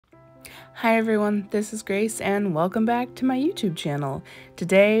Hi everyone, this is Grace and welcome back to my YouTube channel.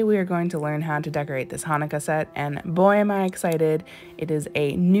 Today we are going to learn how to decorate this Hanukkah set, and boy am I excited. It is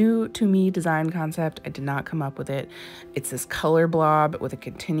a new to me design concept. I did not come up with it. It's this color blob with a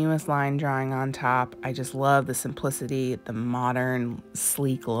continuous line drawing on top. I just love the simplicity, the modern,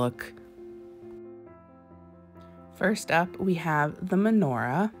 sleek look. First up, we have the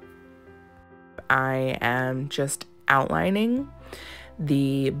menorah. I am just outlining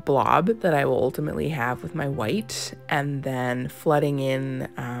the blob that I will ultimately have with my white, and then flooding in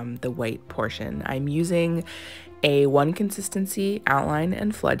the white portion. I'm using a one consistency outline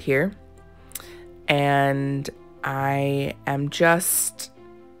and flood here, and I am just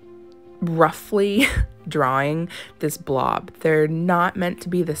roughly drawing this blob. They're not meant to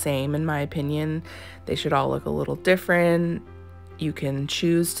be the same in my opinion. They should all look a little different. You can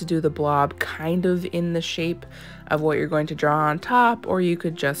choose to do the blob kind of in the shape of what you're going to draw on top, or you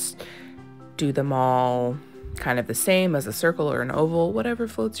could just do them all kind of the same as a circle or an oval, whatever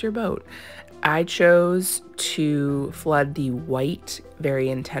floats your boat. I chose to flood the white very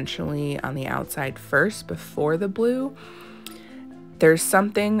intentionally on the outside first before the blue. There's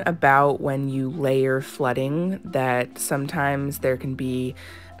something about when you layer flooding that sometimes there can be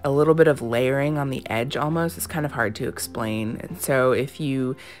a little bit of layering on the edge almost. It's kind of hard to explain. And so if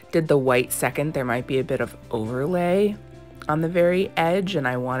you did the white second, there might be a bit of overlay on the very edge, and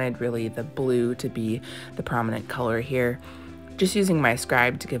I wanted really the blue to be the prominent color here. Just using my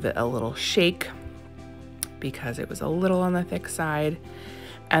scribe to give it a little shake because it was a little on the thick side.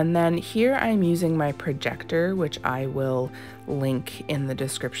 And then here I'm using my projector, which I will link in the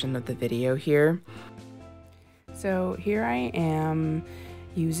description of the video here. So here I am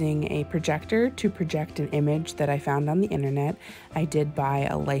using a projector to project an image that I found on the internet. I did buy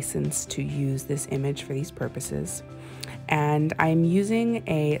a license to use this image for these purposes. And I'm using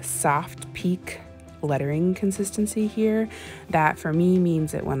a soft peak lettering consistency here. That for me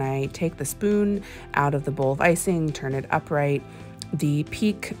means that when I take the spoon out of the bowl of icing, turn it upright, the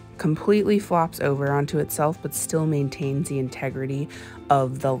peak completely flops over onto itself but still maintains the integrity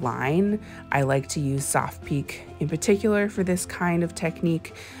of the line. I like to use soft peak in particular for this kind of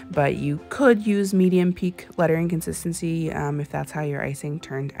technique, but you could use medium peak lettering consistency if that's how your icing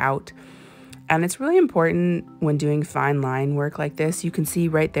turned out. And it's really important when doing fine line work like this. You can see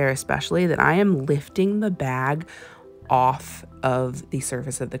right there especially that I am lifting the bag off of the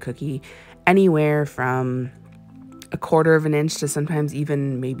surface of the cookie anywhere from a quarter of an inch to sometimes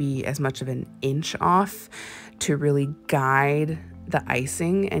even maybe as much of an inch off to really guide the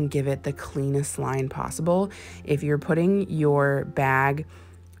icing and give it the cleanest line possible. If you're putting your bag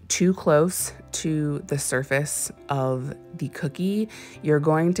too close to the surface of the cookie, you're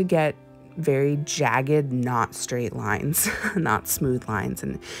going to get very jagged, not straight lines, not smooth lines,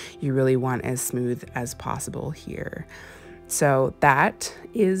 and you really want as smooth as possible here. So that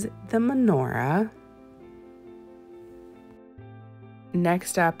is the menorah.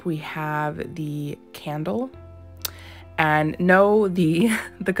 Next up, we have the candle. And no, the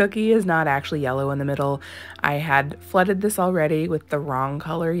cookie is not actually yellow in the middle. I had flooded this already with the wrong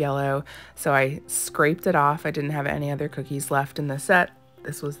color yellow, so I scraped it off. I didn't have any other cookies left in the set.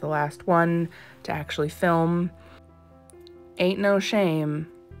 This was the last one to actually film. Ain't no shame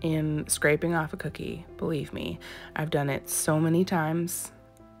in scraping off a cookie, believe me. I've done it so many times.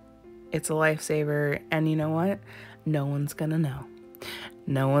 It's a lifesaver, and you know what? No one's gonna know.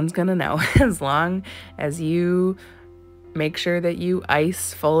 No one's gonna know. As long as you make sure that you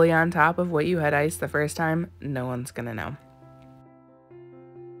ice fully on top of what you had iced the first time, no one's gonna know.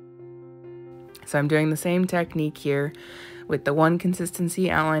 So I'm doing the same technique here with the one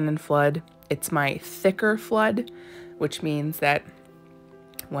consistency outline and flood. It's my thicker flood, which means that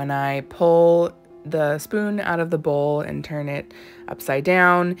when I pull the spoon out of the bowl and turn it upside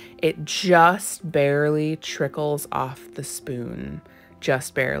down, it just barely trickles off the spoon.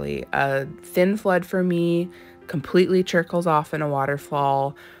 Just barely. A thin flood for me completely trickles off in a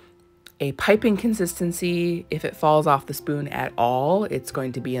waterfall. A piping consistency, if it falls off the spoon at all, it's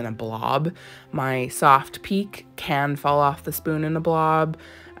going to be in a blob. My soft peak can fall off the spoon in a blob.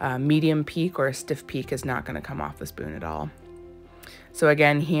 Medium peak or a stiff peak is not going to come off the spoon at all. So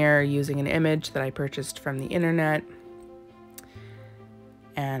again, here using an image that I purchased from the internet.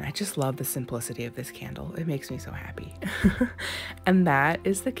 And I just love the simplicity of this candle. It makes me so happy. And that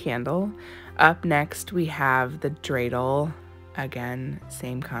is the candle. Up next, we have the dreidel. Again,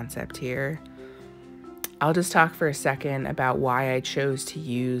 same concept here. I'll just talk for a second about why I chose to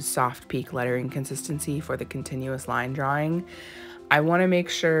use soft peak lettering consistency for the continuous line drawing. I want to make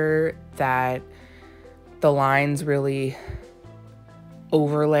sure that the lines really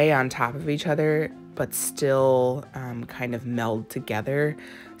overlay on top of each other, but still kind of meld together,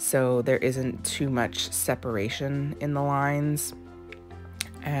 so there isn't too much separation in the lines.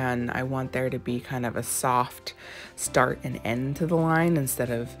 And I want there to be kind of a soft start and end to the line instead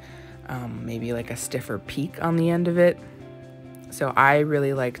of maybe like a stiffer peak on the end of it. So I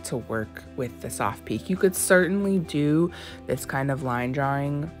really like to work with the soft peak. You could certainly do this kind of line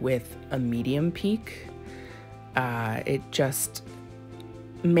drawing with a medium peak. It just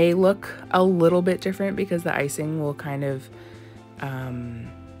may look a little bit different because the icing will kind of,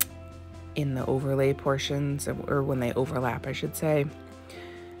 in the overlay portions, or when they overlap, I should say,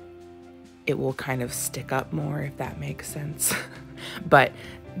 it will kind of stick up more, if that makes sense. But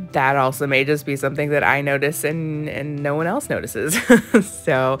that also may just be something that I notice and no one else notices.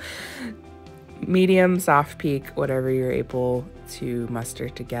 So medium, soft peak, whatever you're able to muster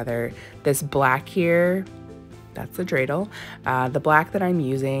together. This black here, that's the Dreidel. The black that I'm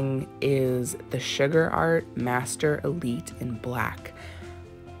using is the Sugar Art Master Elite in black.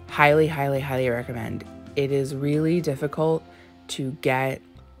 Highly, highly, highly recommend. It is really difficult to get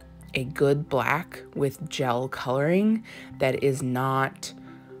a good black with gel coloring that is not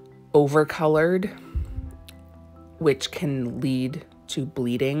overcolored, which can lead to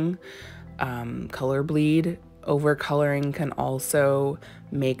bleeding, color bleed. Overcoloring can also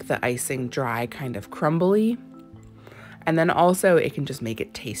make the icing dry kind of crumbly, and then also it can just make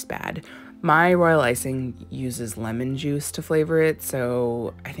it taste bad. My royal icing uses lemon juice to flavor it,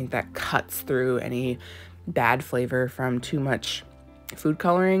 so I think that cuts through any bad flavor from too much food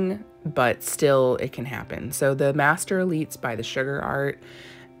coloring, but still it can happen. So the Master Elites by the Sugar Art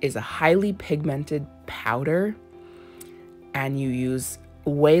is a highly pigmented powder, and you use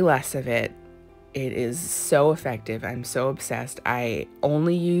way less of it. It is so effective. I'm so obsessed. I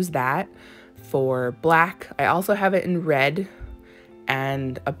only use that for black. I also have it in red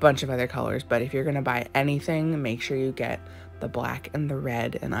and a bunch of other colors, but if you're gonna buy anything, make sure you get the black and the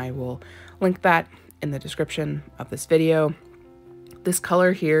red, and I will link that in the description of this video. This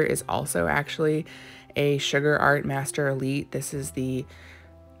color here is also actually a Sugar Art Master Elite. This is the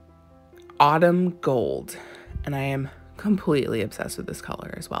Autumn Gold, and I am completely obsessed with this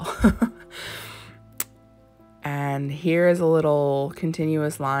color as well. And here is a little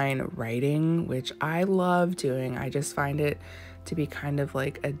continuous line writing, which I love doing. I just find it to be kind of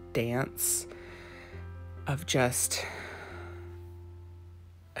like a dance of just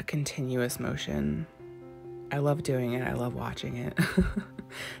a continuous motion. I love doing it. I love watching it.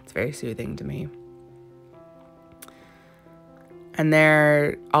 It's very soothing to me. And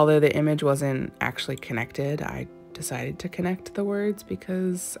there, although the image wasn't actually connected, I decided to connect the words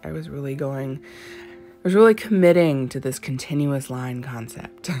because I was really committing to this continuous line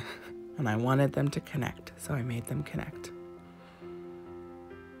concept. And I wanted them to connect, so I made them connect.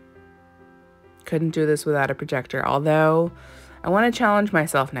 Couldn't do this without a projector, although I want to challenge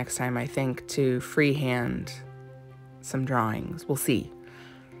myself next time, I think, to freehand some drawings. We'll see.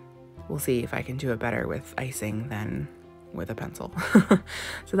 We'll see if I can do it better with icing than with a pencil.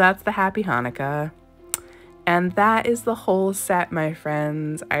 So that's the Happy Hanukkah. And that is the whole set, my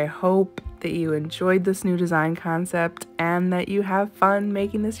friends. I hope that you enjoyed this new design concept and that you have fun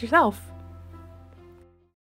making this yourself.